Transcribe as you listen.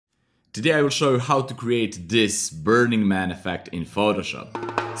Today I will show you how to create this Burning Man effect in Photoshop.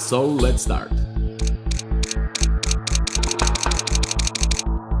 So let's start.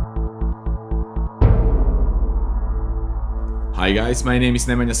 Hi guys, my name is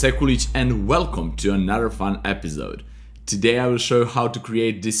Nemanja Sekulic and welcome to another fun episode. Today I will show you how to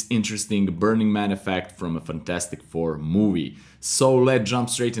create this interesting Burning Man effect from a Fantastic Four movie. So let's jump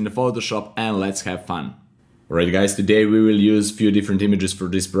straight into Photoshop and let's have fun. Alright guys, today we will use few different images for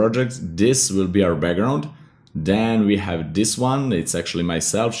this project. This will be our background. Then we have this one, it's actually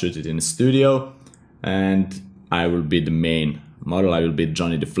myself, shoot it in a studio. And I will be the main model, I will be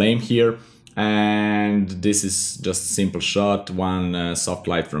Johnny the Flame here. And this is just a simple shot, one soft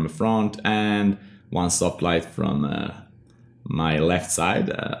light from the front and one soft light from my left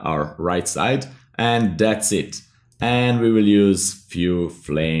side, our right side. And that's it. And we will use few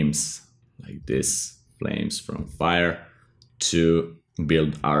flames like this. Flames from fire to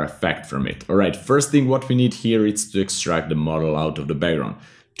build our effect from it. Alright, first thing what we need here is to extract the model out of the background.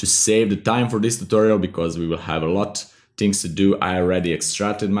 To save the time for this tutorial, because we will have a lot things to do, I already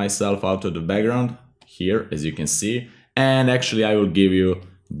extracted myself out of the background here, as you can see. And actually I will give you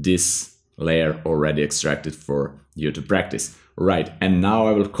this layer already extracted for you to practice. Right, and now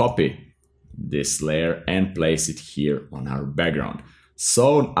I will copy this layer and place it here on our background.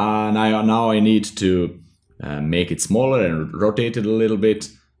 So now I need to make it smaller and rotate it a little bit,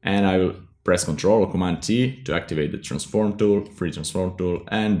 and I will press Ctrl or Command T to activate the transform tool, free transform tool,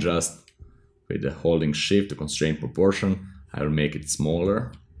 and just with the holding shift to constrain proportion, I will make it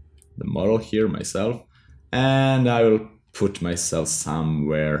smaller, the model here myself, and I will put myself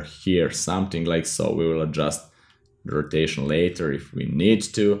somewhere here, something like so. We will adjust the rotation later if we need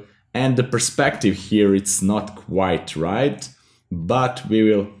to, and the perspective here, it's not quite right. But we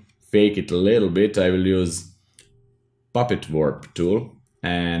will fake it a little bit. I will use puppet warp tool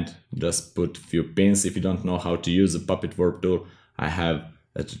and just put a few pins. If you don't know how to use the puppet warp tool, I have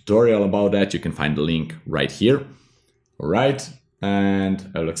a tutorial about that. You can find the link right here. All right, and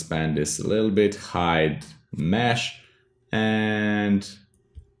I will expand this a little bit, hide mesh, and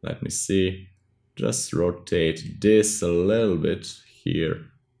let me see, just rotate this a little bit here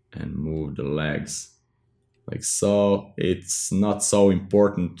and move the legs. Like so. It's not so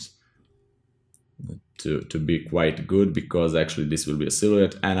important to be quite good, because actually this will be a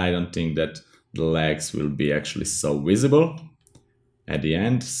silhouette and I don't think that the legs will be actually so visible at the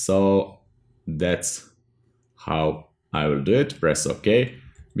end. So that's how I will do it. Press OK.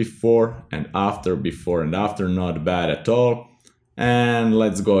 Before and after, not bad at all. And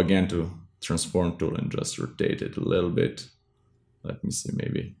let's go again to transform tool and just rotate it a little bit. Let me see,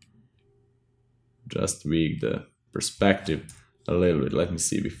 maybe just tweak the perspective a little bit. Let me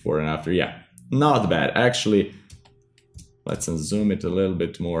see before and after. Yeah, not bad. Actually, let's zoom it a little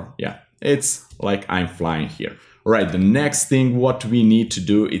bit more. Yeah, it's like I'm flying here. All right, the next thing what we need to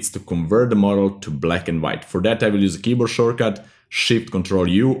do is to convert the model to black and white. For that, I will use a keyboard shortcut, Shift Control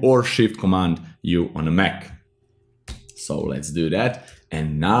U or Shift Command U on a Mac. So let's do that.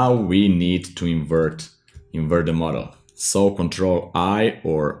 And now we need to invert the model. So Control I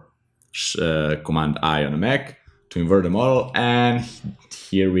or Command I on a Mac to invert the model, and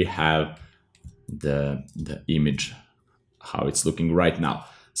here we have the image, how it's looking right now.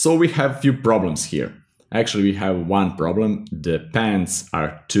 So we have a few problems here. Actually, we have one problem. The pants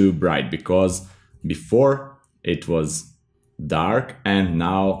are too bright, because before it was dark and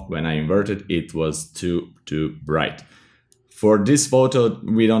now when I inverted it was too bright. For this photo,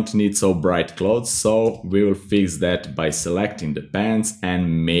 we don't need so bright clothes, so we will fix that by selecting the pants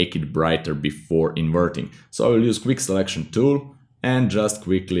and make it brighter before inverting. So I will use Quick Selection tool and just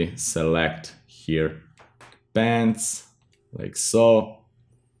quickly select here pants, like so.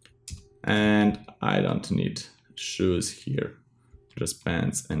 And I don't need shoes here, just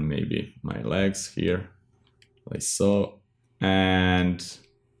pants and maybe my legs here, like so. And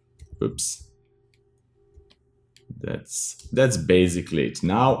oops. That's basically it.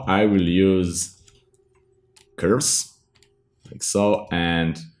 Now I will use curves like so,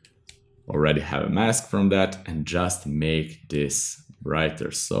 and already have a mask from that, and just make this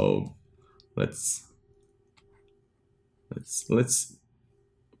brighter. So let's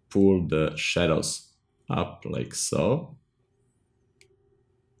pull the shadows up like so.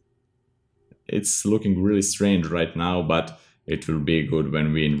 It's looking really strange right now, but it will be good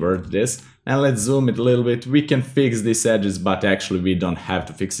when we invert this. And let's zoom it a little bit. We can fix these edges, but actually we don't have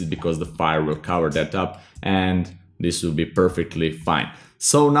to fix it because the fire will cover that up and this will be perfectly fine.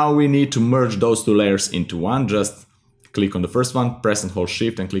 So now we need to merge those two layers into one. Just click on the first one, press and hold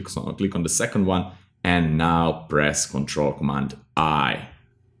Shift, and click on the second one, and now press Control Command I.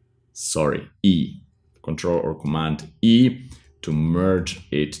 sorry, E, Control or Command E to merge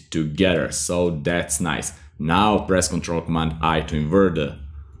it together. So that's nice. Now press Control Command I to invert the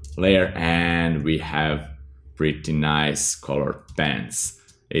layer and we have pretty nice colored pants.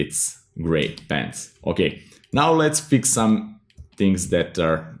 It's great pants. Okay, now let's fix some things that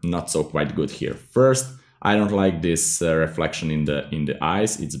are not so quite good here. First, I don't like this reflection in the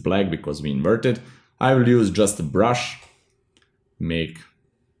eyes. It's black because we inverted. I will use just a brush, make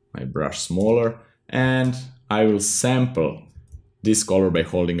my brush smaller, and I will sample this color by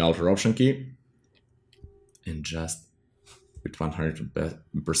holding Alt or Option key and just with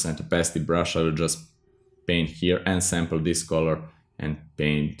 100% opacity brush I will just paint here and sample this color and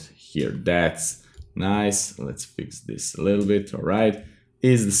paint here. That's nice. Let's fix this a little bit. All right,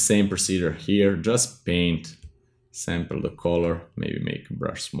 is the same procedure here. Just paint, sample the color, maybe make a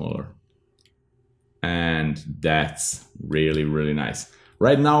brush smaller, and that's really nice.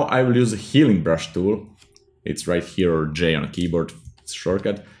 Right now I will use a healing brush tool. It's right here, or J on a keyboard, it's a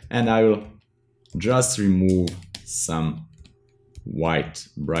shortcut, and I will just remove some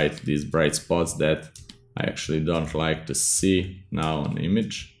these bright spots that I actually don't like to see now on the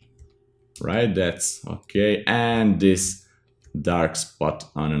image. Right, that's okay. And this dark spot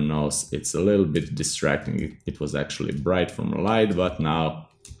on the nose, it's a little bit distracting. It was actually bright from the light, but now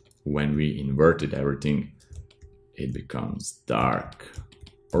when we inverted everything, it becomes dark.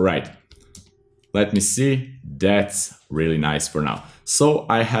 All right, let me see. That's really nice for now. So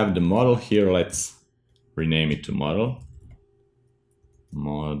I have the model here. Let's rename it to model.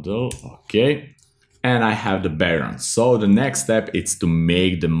 Okay. And I have the background. So the next step is to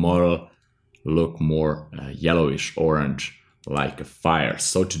make the model look more yellowish orange, like a fire.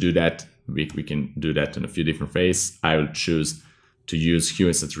 So to do that, we can do that in a few different ways. I will choose to use hue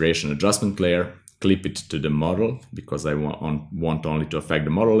and saturation adjustment layer, clip it to the model because I want only to affect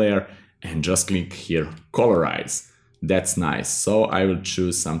the model layer, and just click here, colorize. That's nice. So I will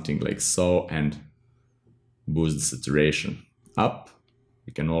choose something like so and boost the saturation up.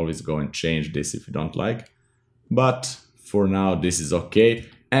 You can always go and change this if you don't like, but for now this is okay.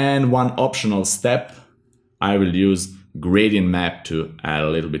 And one optional step, I will use gradient map to add a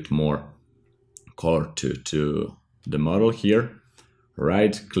little bit more color to the model here.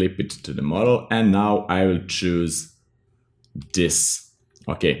 Right, clip it to the model, and now I will choose this.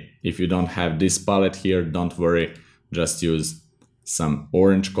 Okay, if you don't have this palette here, don't worry, just use some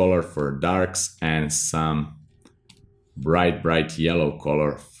orange color for darks and some bright yellow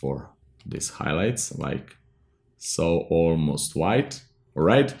color for these highlights, like so, almost white. All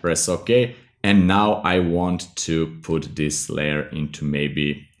right, press OK, and now I want to put this layer into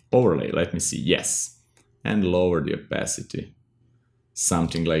maybe overlay. Let me see, yes, and lower the opacity,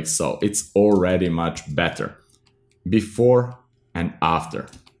 something like so. It's already much better. Before and after,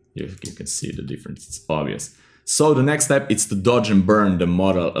 you can see the difference, it's obvious. So the next step is to dodge and burn the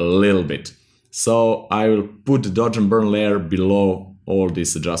model a little bit. So I will put the dodge and burn layer below all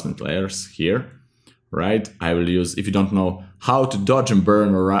these adjustment layers here, right? I will use, if you don't know how to dodge and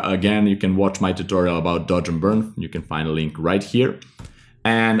burn, or again, you can watch my tutorial about dodge and burn. You can find a link right here.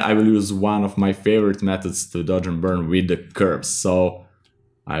 And I will use one of my favorite methods to dodge and burn with the curves. So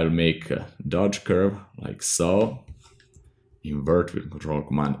I'll make a dodge curve like so. Invert with Control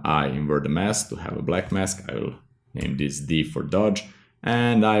Command I, invert the mask to have a black mask. I will name this D for dodge.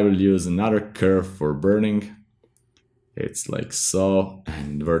 And I will use another curve for burning. It's like so,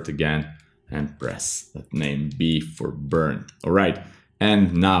 and invert again and press that name B for burn. All right,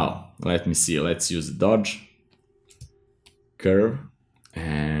 and now let me see, let's use the dodge curve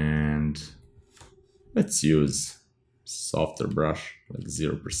and let's use softer brush, like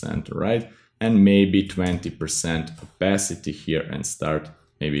 0%, all right? And maybe 20% opacity here and start,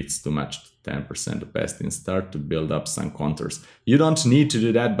 maybe it's too much, 10% opacity, and start to build up some contours. You don't need to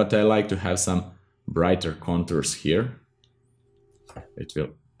do that, but I like to have some brighter contours here. It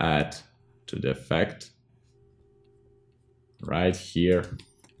will add to the effect right here,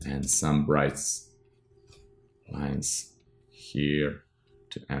 and some bright lines here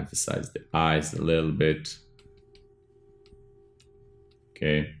to emphasize the eyes a little bit.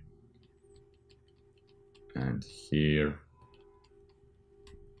 Okay, and here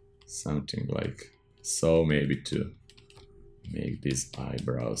something like so, maybe to make these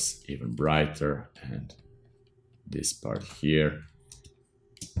eyebrows even brighter, and this part here,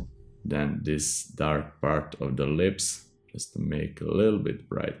 then this dark part of the lips just to make a little bit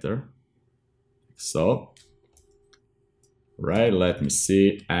brighter, so. Right, let me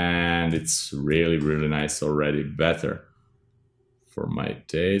see, and it's really nice already, better for my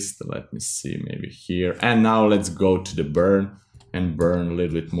taste. Let me see, maybe here. And now let's go to the burn, and burn a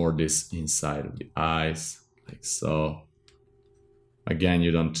little bit more this inside of the eyes, like so. Again,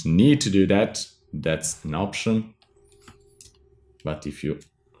 you don't need to do that, that's an option. But if you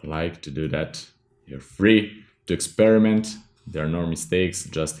like to do that, you're free to experiment. There are no mistakes,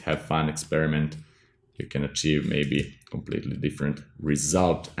 just have fun, experiment. You can achieve maybe completely different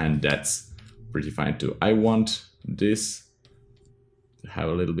result, and that's pretty fine too. I want this to have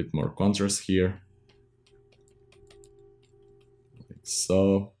a little bit more contrast here, like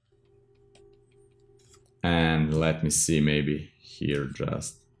so. And let me see, maybe here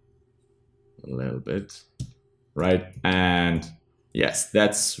just a little bit, right? And yes,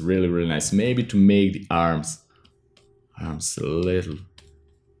 that's really, really nice. Maybe to make the arms a little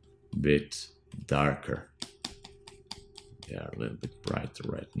bit darker. They are a little bit brighter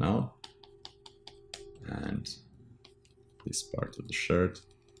right now. And this part of the shirt,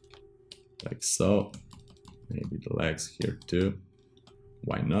 like so. Maybe the legs here too.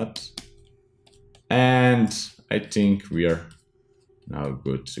 Why not? And I think we are now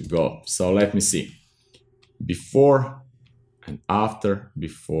good to go. So let me see. Before and after,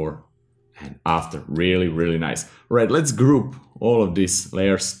 before and after. Really, really nice. All right, let's group all of these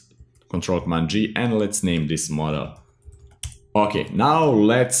layers. Control-Command-G, and let's name this model. Okay, now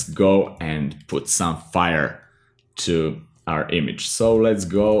let's go and put some fire to our image. So let's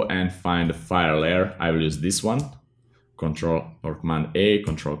go and find a fire layer. I will use this one. Control or Command-A,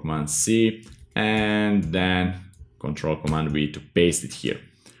 Control-Command-C, and then Control-Command-V to paste it here.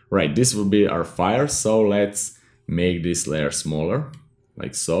 Right, this will be our fire, so let's make this layer smaller,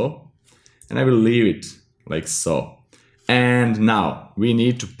 like so. And I will leave it like so. And now we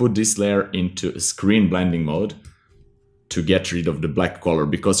need to put this layer into a screen blending mode to get rid of the black color,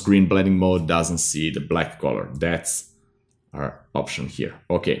 because screen blending mode doesn't see the black color. That's our option here.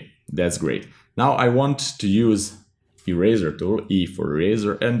 Okay, that's great. Now I want to use eraser tool, E for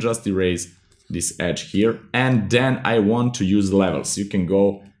eraser, and just erase this edge here. And then I want to use levels. You can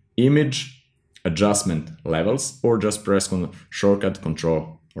go image, adjustment, levels, or just press shortcut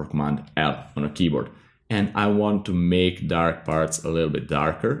Control or Command L on a keyboard. And I want to make dark parts a little bit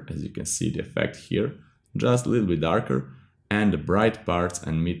darker, as you can see the effect here, just a little bit darker, and the bright parts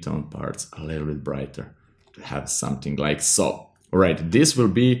and mid-tone parts a little bit brighter, to have something like so. All right, this will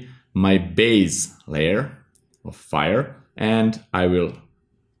be my base layer of fire, and I will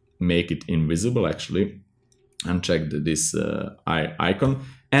make it invisible actually, uncheck this icon,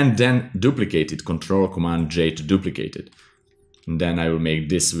 and then duplicate it, Control-Command-J to duplicate it. And then I will make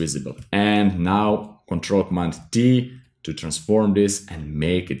this visible. And now Control-Command-T to transform this and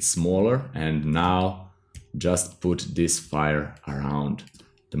make it smaller. And now just put this fire around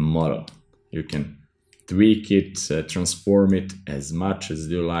the model. You can tweak it, transform it as much as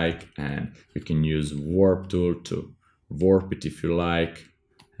you like, and you can use warp tool to warp it if you like,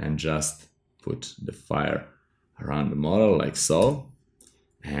 and just put the fire around the model like so.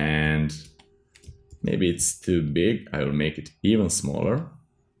 And maybe it's too big, I will make it even smaller,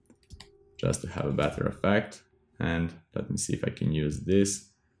 just to have a better effect. And let me see if I can use this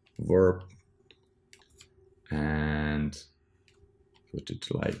warp and put it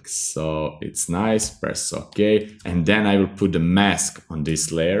like so. It's nice, press OK. And then I will put the mask on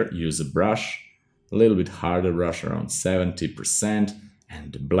this layer, use a brush, a little bit harder brush, around 70%,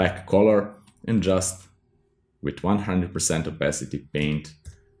 and the black color, and just with 100% opacity paint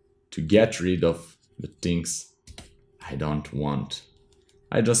to get rid of the things I don't want.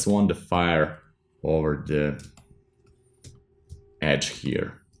 I just want the fire over the edge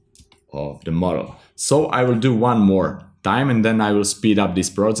here of the model. So I will do one more time, and then I will speed up this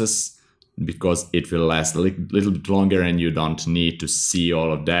process because it will last a little bit longer, and you don't need to see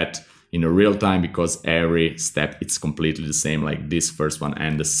all of that in a real time, because every step it's completely the same, like this first one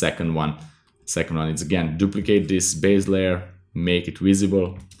and the second one. Second one is again duplicate this base layer, make it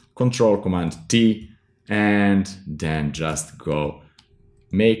visible, Control-Command-T, and then just go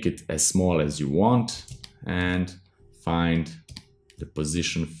make it as small as you want, and find the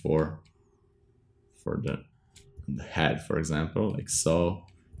position for the head, for example, like so,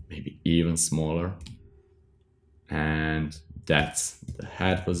 maybe even smaller, and that's the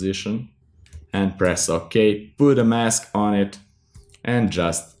head position, and press OK, put a mask on it, and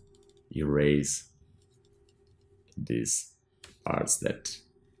just erase these parts that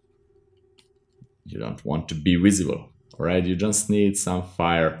you don't want to be visible. All right, you just need some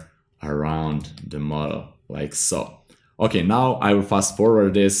fire around the model, like so. Okay, now I will fast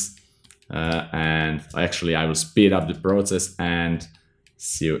forward this, and actually I will speed up the process and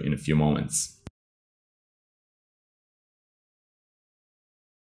see you in a few moments.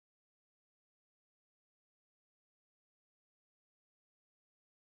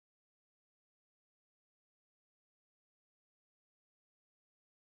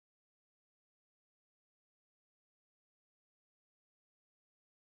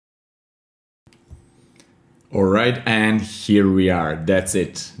 Alright, and here we are, that's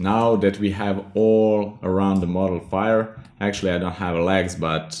it. Now that we have all around the model fire, actually I don't have legs,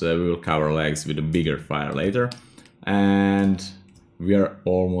 but we will cover legs with a bigger fire later. And we are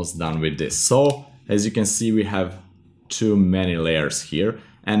almost done with this. So, as you can see, we have too many layers here.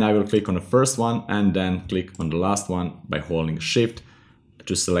 And I will click on the first one and then click on the last one by holding Shift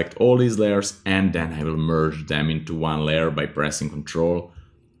to select all these layers, and then I will merge them into one layer by pressing Ctrl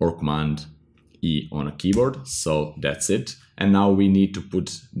or Command E on a keyboard. So that's it. And now we need to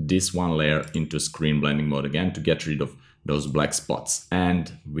put this one layer into screen blending mode again to get rid of those black spots.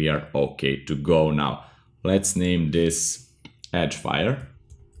 And we are okay to go now. Let's name this Edge Fire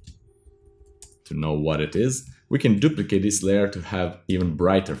to know what it is. We can duplicate this layer to have even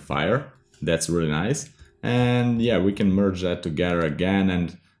brighter fire. That's really nice. And yeah, we can merge that together again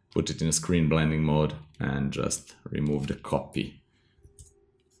and put it in a screen blending mode and just remove the copy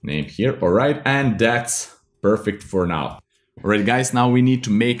name here. Alright, and that's perfect for now. Alright guys, now we need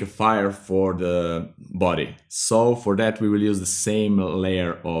to make a fire for the body. So for that we will use the same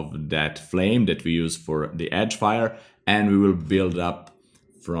layer of that flame that we use for the edge fire, and we will build up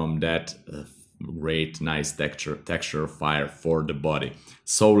from that great nice texture of fire for the body.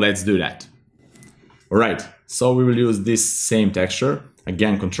 So let's do that. Alright, so we will use this same texture.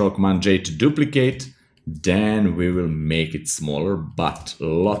 Again, Ctrl Command J to duplicate. Then we will make it smaller, but a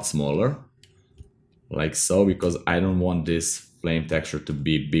lot smaller, like so, because I don't want this flame texture to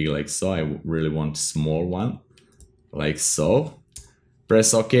be big like so. I really want a small one, like so.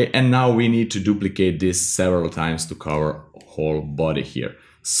 Press OK, and now we need to duplicate this several times to cover whole body here.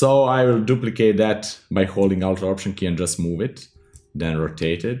 So I will duplicate that by holding Alt Option key and just move it, then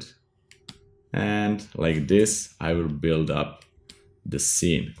rotate it, and like this I will build up the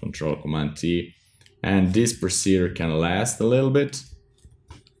scene. Ctrl Command T. And this procedure can last a little bit,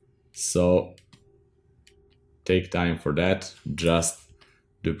 so take time for that. Just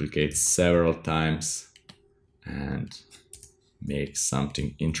duplicate several times and make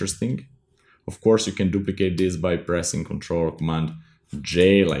something interesting. Of course, you can duplicate this by pressing Ctrl or Command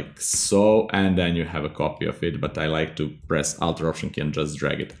J like so, and then you have a copy of it, but I like to press Alt or Option key and just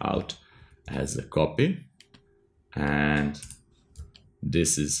drag it out as a copy. And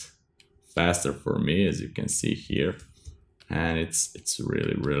this is faster for me, as you can see here, and it's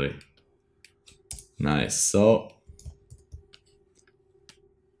really nice. So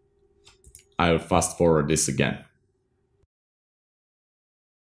I will fast forward this again.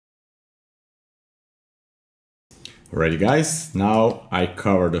 Alrighty guys, now I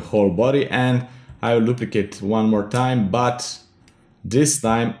cover the whole body and I will duplicate one more time, but this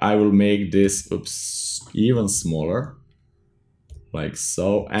time I will make this even smaller, like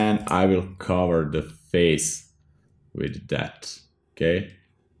so, and I will cover the face with that, okay?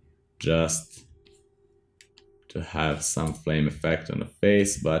 Just to have some flame effect on the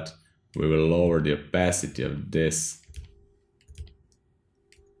face, but we will lower the opacity of this.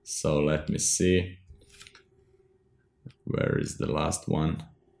 So let me see. Where is the last one?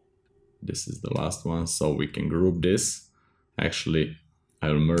 This is the last one, so we can group this. Actually, I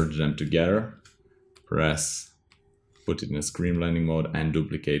will merge them together. Press, put it in a screen blending mode and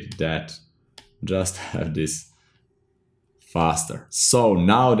duplicate that. Just have this faster. So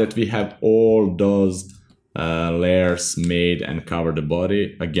now that we have all those layers made and cover the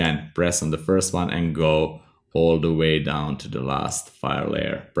body, again, press on the first one and go all the way down to the last fire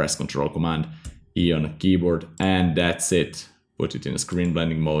layer. Press Ctrl Command E on a keyboard, and that's it. Put it in a screen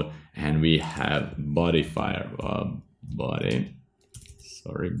blending mode and we have body fire. Body.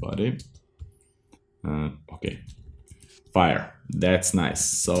 Okay. Fire. That's nice.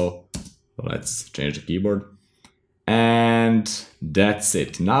 So let's change the keyboard. And that's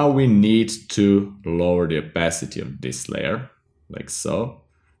it. Now we need to lower the opacity of this layer, like so,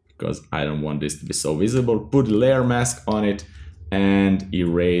 because I don't want this to be so visible. Put the layer mask on it and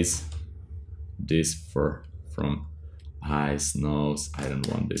erase this from eyes, nose. I don't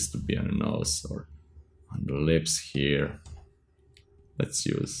want this to be on the nose or on the lips here. Let's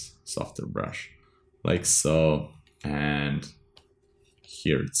use softer brush, like so, and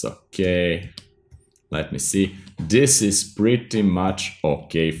here it's okay. Let me see. This is pretty much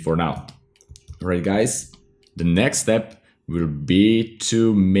okay for now. Alright guys, the next step will be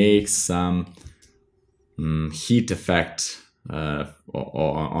to make some heat effect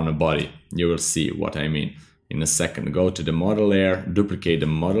on a body. You will see what I mean in a second. Go to the model layer, duplicate the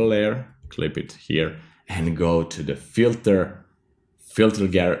model layer, clip it here, and go to the filter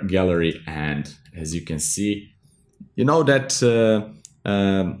gallery, and as you can see, you know that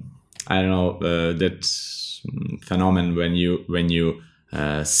I don't know, that phenomenon when you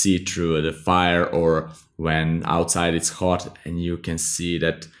see through the fire, or when outside it's hot and you can see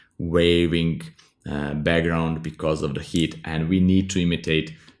that waving background because of the heat, and we need to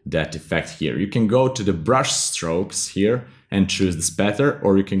imitate that effect here. You can go to the brush strokes here and choose the spatter,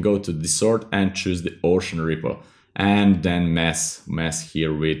 or you can go to distort and choose the ocean ripple and then mess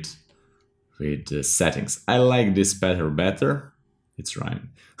here with the settings. I like this spatter better. It's rhyming.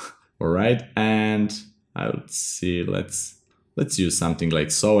 All right, and I would see, let's use something like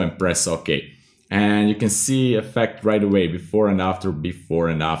so and press OK. And you can see effect right away, before and after,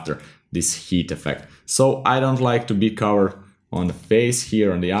 this heat effect. So I don't like to be covered on the face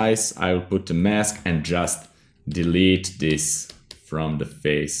here, on the eyes. I will put the mask and just delete this from the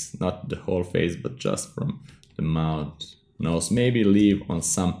face. Not the whole face, but just from the mouth, nose. Maybe leave on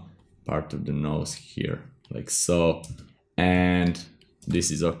some part of the nose here, like so. And this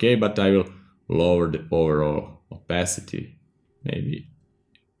is okay, but I will lower the overall opacity, maybe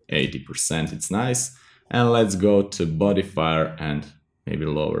 80%, it's nice. And let's go to modifier and maybe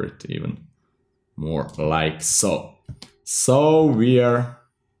lower it even more, like so. So we are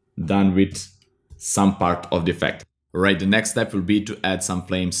done with some part of the effect. Right, the next step will be to add some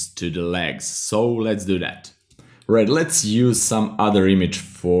flames to the legs. So let's do that. Right, let's use some other image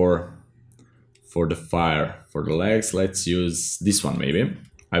for the fire. For the legs, let's use this one maybe.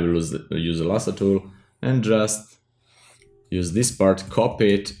 I will use the lasso tool and just use this part,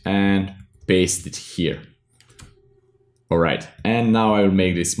 copy it and paste it here. Alright, and now I will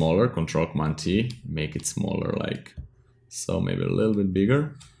make this smaller, Ctrl-Command-T, make it smaller like so, maybe a little bit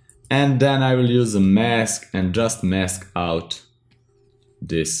bigger. And then I will use a mask and just mask out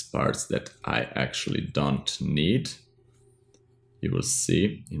these parts that I actually don't need. You will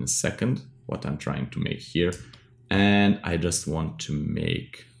see in a second what I'm trying to make here. And I just want to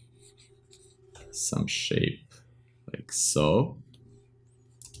make some shape like so.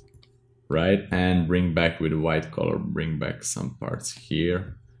 Right, and bring back with a white color, bring back some parts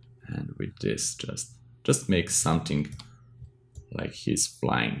here, and with this just make something like he's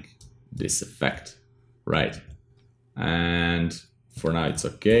flying, this effect, right? And for now it's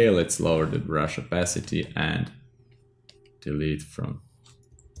okay. Let's lower the brush opacity and delete from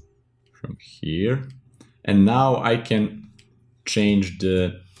here. And now I can change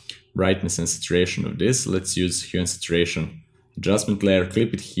the brightness and saturation of this. Let's use hue and saturation adjustment layer,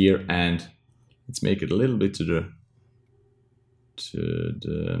 clip it here, and let's make it a little bit to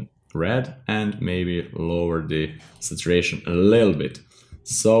the red, and maybe lower the saturation a little bit.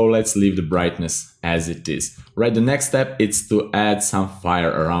 So let's leave the brightness as it is. Right, the next step is to add some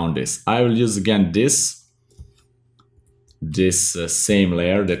fire around this. I will use again this same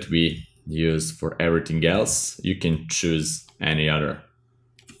layer that we use for everything else. You can choose any other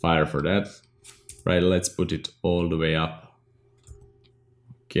fire for that. Right, let's put it all the way up.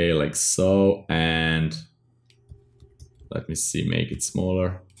 Okay, like so, and let me see, make it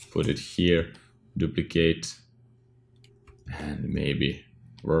smaller, put it here, duplicate, and maybe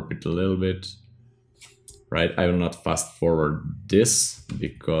warp it a little bit. Right, I will not fast forward this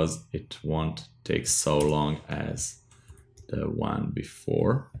because it won't take so long as the one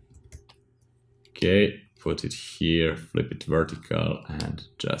before. Okay, put it here, flip it vertical, and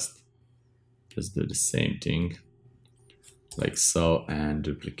just do the same thing. Like so, and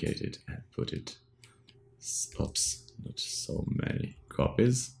duplicate it and put it, oops, not so many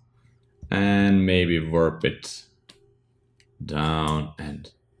copies, and maybe warp it down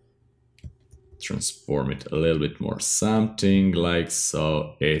and transform it a little bit more, something like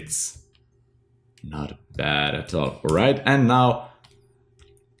so. It's not bad at all. All right, and now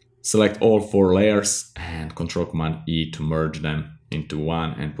select all 4 layers and Ctrl-Command-E to merge them into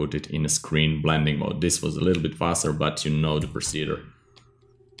one and put it in a screen blending mode. This was a little bit faster, but you know the procedure.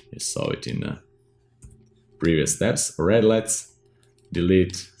 You saw it in the previous steps. Alright, let's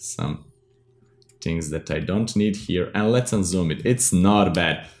delete some things that I don't need here and let's unzoom it. It's not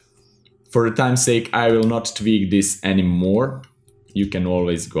bad. For the time's sake, I will not tweak this anymore. You can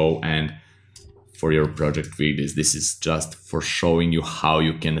always go and for your project tweak this. This is just for showing you how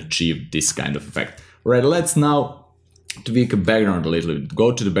you can achieve this kind of effect. Alright, let's now tweak a background a little bit.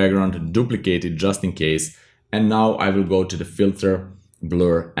 Go to the background, duplicate it just in case, and now I will go to the filter,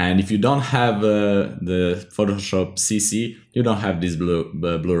 blur, and if you don't have the Photoshop CC, you don't have this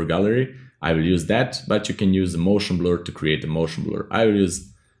blur gallery, I will use that, but you can use the motion blur to create a motion blur. I will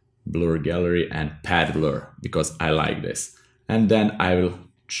use blur gallery and pad blur because I like this, and then I will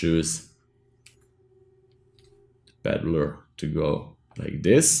choose pad blur to go like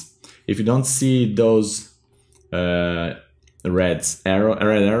this. If you don't see those red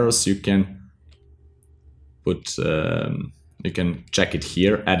arrows, you can put you can check it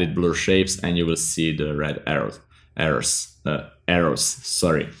here, edit blur shapes, and you will see the red arrows,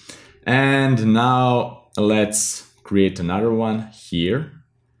 sorry. And now let's create another one here,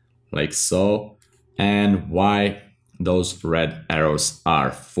 like so, and why those red arrows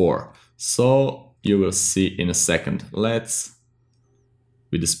are for. So you will see in a second.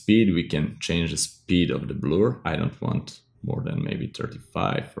 With the speed, we can change the speed of the blur. I don't want more than maybe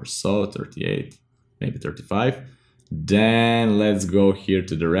 35 or so, 38, maybe 35. Then let's go here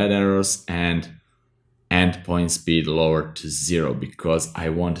to the red arrows and endpoint speed lower to 0, because I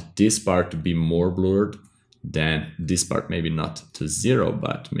want this part to be more blurred than this part. Maybe not to 0,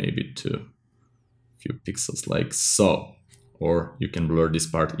 but maybe to a few pixels like so. Or you can blur this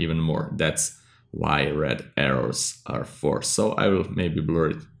part even more. That's why red arrows are for. So I will maybe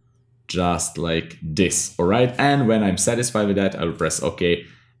blur it just like this, all right? And when I'm satisfied with that, I will press OK,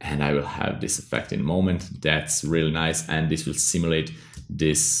 and I will have this effect in a moment. That's really nice, and this will simulate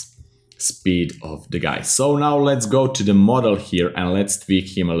this speed of the guy. So now let's go to the model here and let's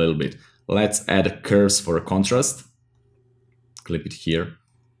tweak him a little bit. Let's add curves for a contrast. Clip it here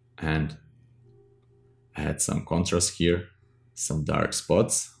and add some contrast here, some dark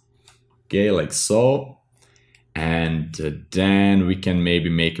spots. Okay, like so. And then we can maybe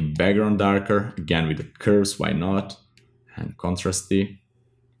make a background darker, again with the curves, why not? And contrasty,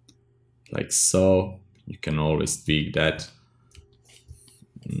 like so. You can always tweak that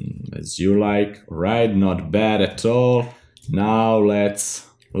as you like. Right, not bad at all. Now let's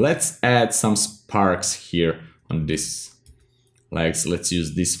add some sparks here on this. Like, so let's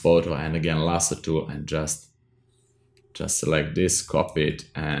use this photo and again lasso tool and just select this, copy it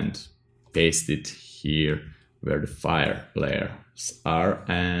and paste it here where the fire layers are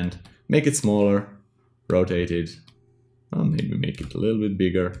and make it smaller, rotate it, or maybe make it a little bit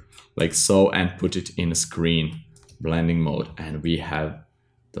bigger, like so, and put it in a screen blending mode. And we have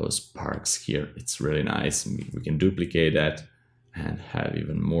those sparks here. It's really nice. We can duplicate that and have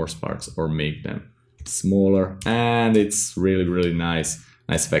even more sparks or make them smaller, and it's really, really nice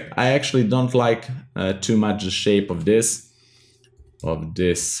effect. I actually don't like too much the shape of this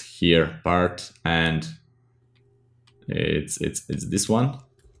here part, and it's this one.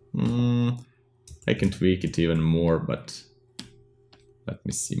 I can tweak it even more, but let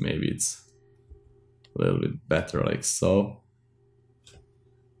me see, maybe it's a little bit better like so.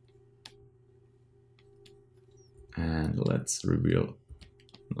 And let's reveal,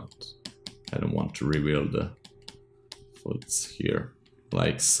 I don't want to reveal the foots here,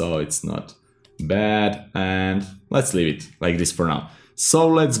 like so. It's not bad, and let's leave it like this for now. So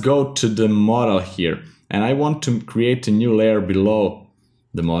let's go to the model here, and I want to create a new layer below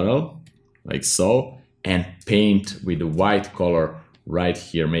the model, like so, and paint with the white color right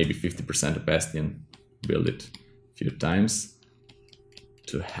here, maybe 50% opacity, and build it a few times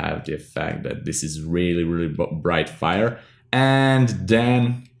to have the effect that this is really, really bright fire. And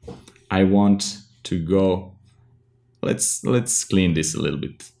then I want to go, let's clean this a little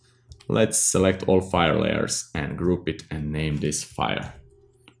bit. Let's select all fire layers and group it and name this fire.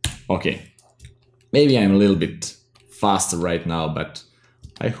 Okay, maybe I'm a little bit faster right now, but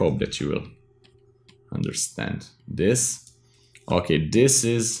I hope that you will understand this. Okay, this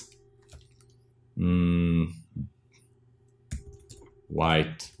is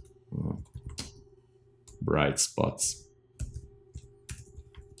white bright spots.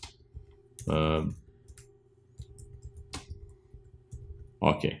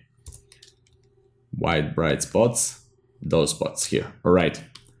 Okay, white bright spots, those spots here. All right,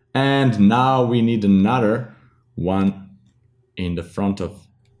 and now we need another one in the front of,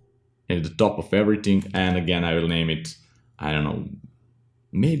 in the top of everything, and again I will name it, I don't know,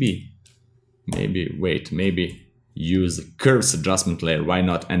 maybe use the curves adjustment layer, why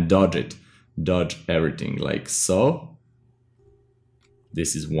not, and dodge it, dodge everything like so.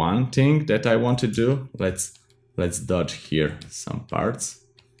 This is one thing that I want to do. Let's dodge here some parts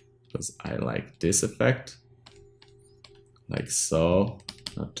because I like this effect, like so,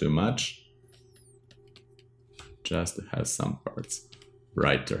 not too much, just to have some parts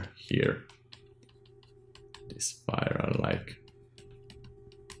brighter here. This fire I like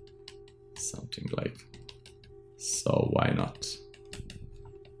something like so, why not?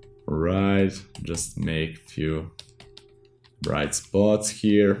 Right, just make few bright spots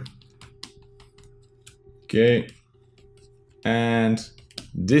here. Okay, and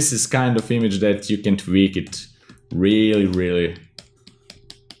this is kind of image that you can tweak it really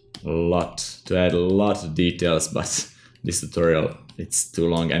a lot to add a lot of details, but this tutorial, it's too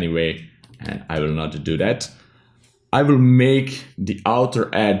long anyway, and I will not do that. I will make the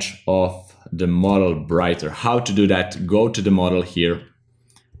outer edge of the model brighter. How to do that? Go to the model here,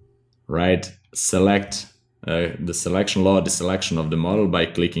 right? Select the selection law, the selection of the model by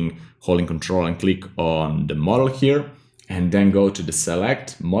holding Control and click on the model here, and then go to the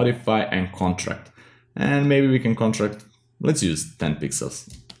select, modify and contract. And maybe we can contract, let's use 10 pixels.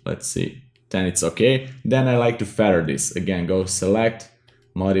 Let's see, 10, it's okay. Then I like to feather this. Again, go select,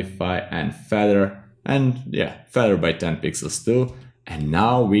 modify and feather, and yeah, feather by 10 pixels too. And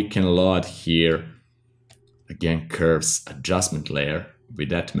now we can load here, again, curves adjustment layer with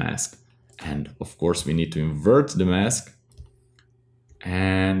that mask. And of course we need to invert the mask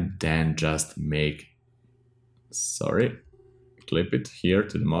and then just clip it here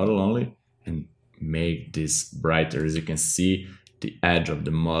to the model only and make this brighter. As you can see, the edge of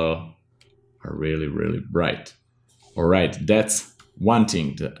the model are really, really bright. All right, that's one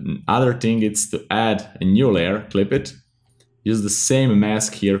thing. The other thing is to add a new layer, clip it, use the same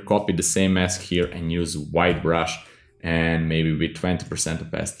mask here, copy the same mask here and use white brush and maybe with 20%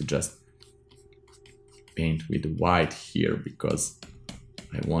 opacity just paint with white here because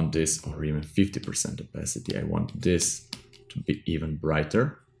I want this, or even 50% opacity. I want this to be even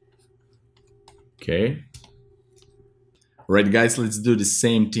brighter. Okay. Alright guys, let's do the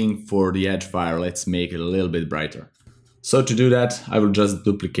same thing for the edge fire. Let's make it a little bit brighter. So to do that, I will just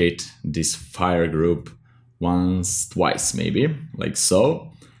duplicate this fire group twice maybe, like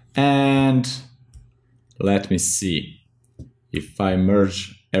so. And let me see. If I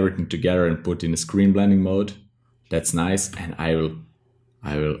merge everything together and put in a screen blending mode, that's nice. And I will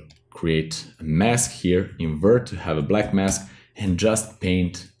create a mask here, invert to have a black mask, and just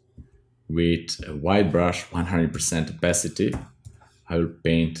paint with a white brush, 100% opacity. I will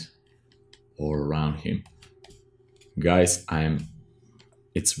paint all around him. Guys,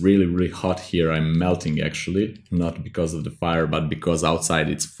 it's really, really hot here. I'm melting actually, not because of the fire, but because outside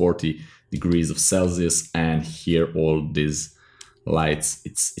it's 40 degrees of Celsius, and here all these lights,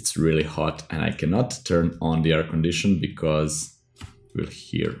 it's really hot, and I cannot turn on the air condition because we'll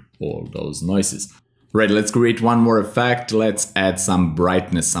hear all those noises. Right, let's create one more effect. Let's add some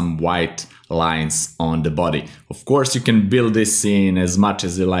brightness, some white lines on the body. Of course, you can build this in as much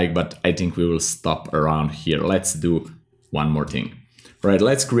as you like, but I think we will stop around here. Let's do one more thing. Right,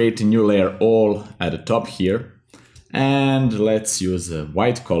 let's create a new layer all at the top here, and let's use a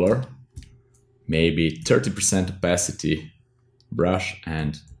white color, maybe 30% opacity brush,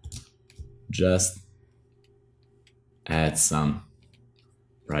 and just add some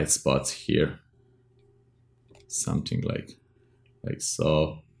bright spots here, something like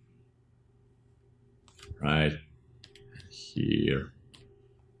so, right, and here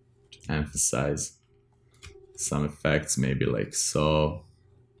to emphasize some effects, maybe like so,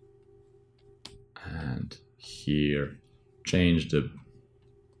 and here change the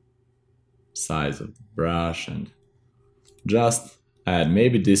size of the brush and just add,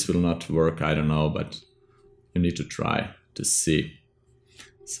 maybe this will not work, I don't know, but you need to try to see.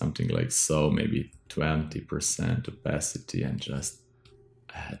 Something like so, maybe 20% opacity, and just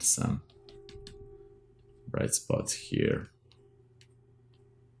add some bright spots here,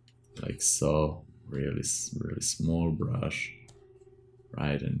 like so. Really small brush,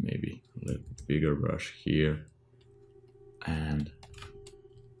 right, and maybe a little bit bigger brush here, and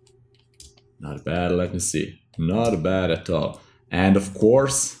not bad. Let me see, not bad at all. And of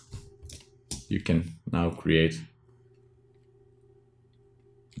course, you can now create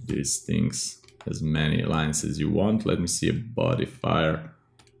these things, as many lines as you want. Let me see a body fire.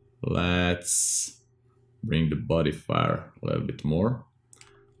 Let's bring the body fire a little bit more,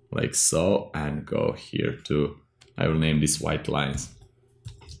 like so, and go here to, I will name this white lines.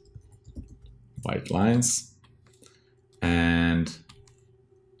 White lines. And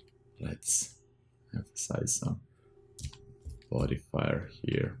let's emphasize some body fire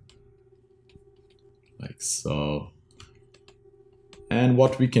here, like so. And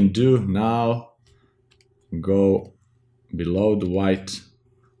what we can do now, go below the white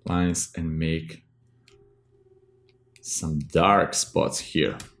lines and make some dark spots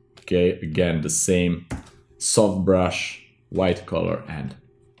here. Okay, again, the same soft brush, white color, and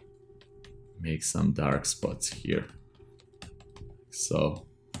make some dark spots here. So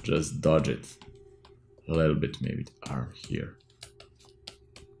just dodge it a little bit, maybe the arm here.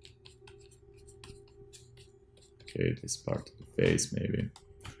 Okay, this part of the face, maybe.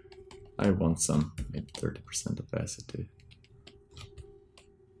 I want some, maybe 30% opacity.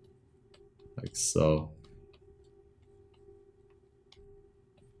 Like so.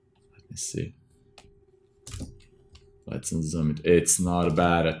 Let me see. Let's zoom it. It's not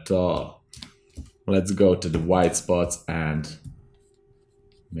bad at all. Let's go to the white spots and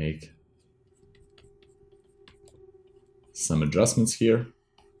make some adjustments here.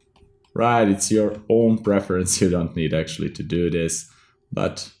 Right, it's your own preference, you don't need actually to do this,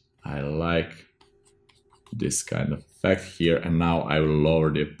 but I like this kind of effect here, and now I will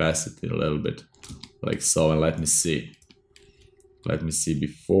lower the opacity a little bit, like so, and let me see. Let me see,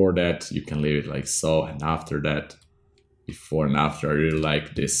 before that, you can leave it like so, and after that, before and after, I really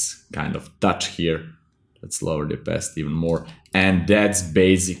like this kind of touch here. Let's lower the opacity even more, and that's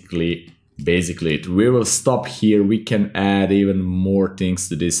basically it. We will stop here. We can add even more things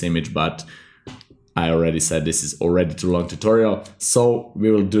to this image, but I already said this is already too long tutorial, so we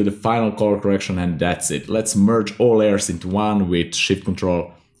will do the final color correction and that's it. Let's merge all layers into one with Shift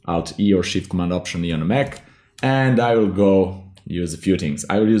Control Alt E or Shift Command Option E on a Mac, and I will go use a few things.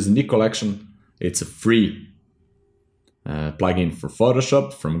 I will use the Nik Collection. It's a free plugin for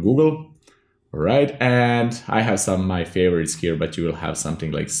Photoshop from Google. Alright, and I have some of my favorites here, but you will have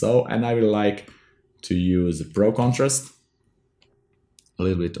something like so, and I will like to use a Pro Contrast, a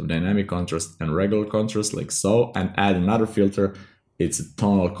little bit of Dynamic Contrast and regular contrast like so, and add another filter. It's a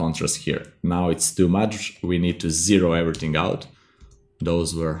tonal contrast here. Now it's too much, we need to zero everything out.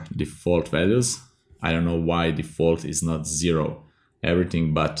 Those were default values. I don't know why default is not zero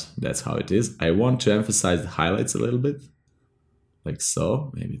everything, but that's how it is. I want to emphasize the highlights a little bit, like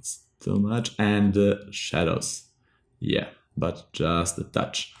so, maybe it's too much, and the shadows, yeah, but just a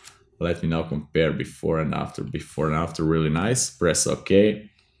touch. Let me now compare before and after. Before and after, really nice. Press OK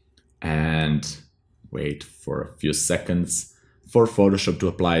and wait for a few seconds for Photoshop to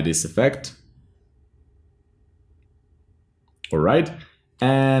apply this effect. Alright,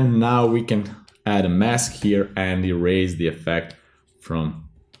 and now we can add a mask here and erase the effect from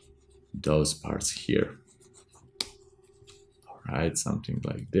those parts here. Alright, something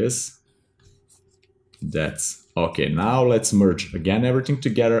like this. That's okay. Now let's merge again everything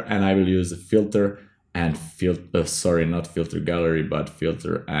together, and I will use a filter and sorry, not filter gallery, but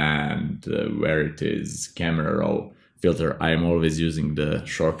filter and where it is, camera roll filter. I am always using the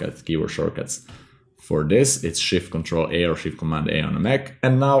shortcut, keyboard shortcuts. For this, it's Shift Control A or Shift Command A on a Mac.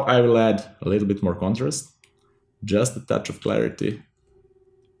 And now I will add a little bit more contrast, just a touch of clarity,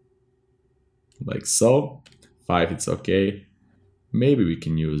 like so. 5, it's okay. Maybe we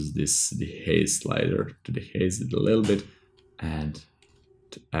can use this dehaze slider to dehaze it a little bit and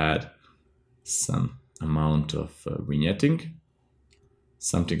to add some amount of vignetting,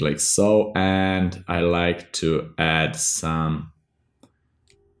 something like so. And I like to add some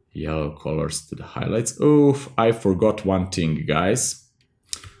yellow colors to the highlights. Oof, I forgot one thing, guys.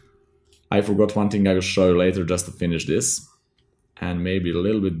 I forgot one thing I will show you later just to finish this. And maybe a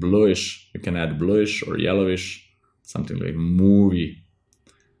little bit bluish. You can add bluish or yellowish, something like movie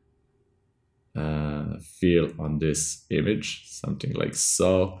feel on this image, something like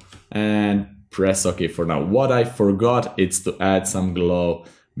so, and press OK for now. What I forgot is to add some glow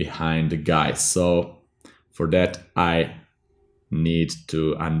behind the guy. So for that I need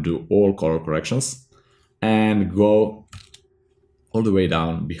to undo all color corrections and go all the way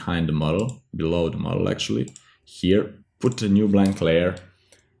down behind the model, below the model actually. Here, put a new blank layer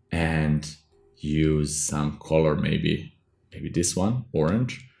and use some color, maybe this one,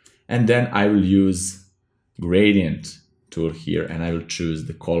 orange. And then I will use gradient tool here, and I will choose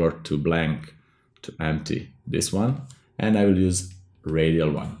the color to blank, to empty, this one. And I will use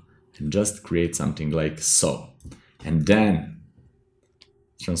radial one and just create something like so. And then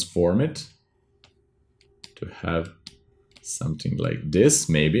transform it to have something like this,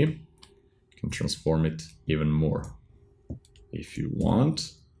 maybe. You can transform it even more if you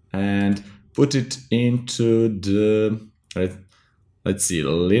want. And put it into the, let's see,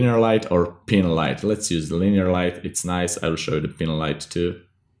 linear light or pin light. Let's use the linear light. It's nice. I will show you the pin light too.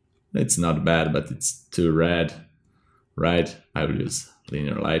 It's not bad, but it's too red, right? I will use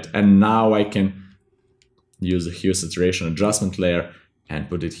linear light. And now I can use a hue saturation adjustment layer and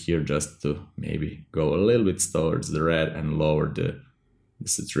put it here just to maybe go a little bit towards the red and lower the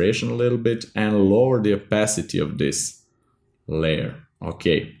saturation a little bit and lower the opacity of this layer.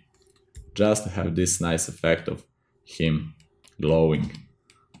 Okay, just to have this nice effect of him glowing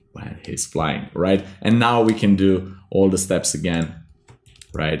when he's flying, right? And now we can do all the steps again,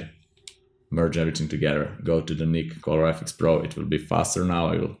 right? Merge everything together, go to the Nik Color FX Pro. It will be faster now.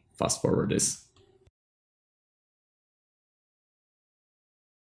 I will fast forward this.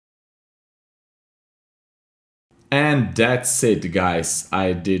 And that's it, guys.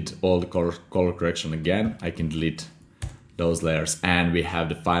 I did all the color correction again. I can delete those layers and we have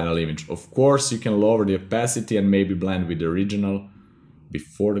the final image. Of course, you can lower the opacity and maybe blend with the original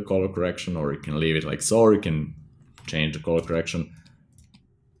before the color correction, or you can leave it like so, or you can change the color correction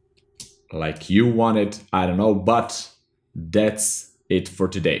like you want it. I don't know, but That's it for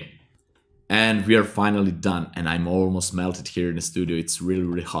today. And we are finally done, and I'm almost melted here in the studio. It's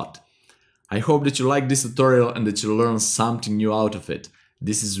really hot. I hope that you like this tutorial and that you learn something new out of it.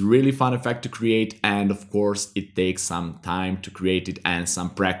 This is really fun effect to create, and of course it takes some time to create it and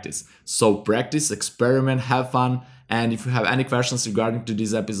some practice. So practice, experiment, have fun, and if you have any questions regarding to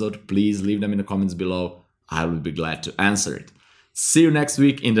this episode, please leave them in the comments below. I will be glad to answer it. See you next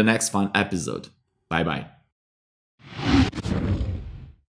week in the next fun episode. Bye bye.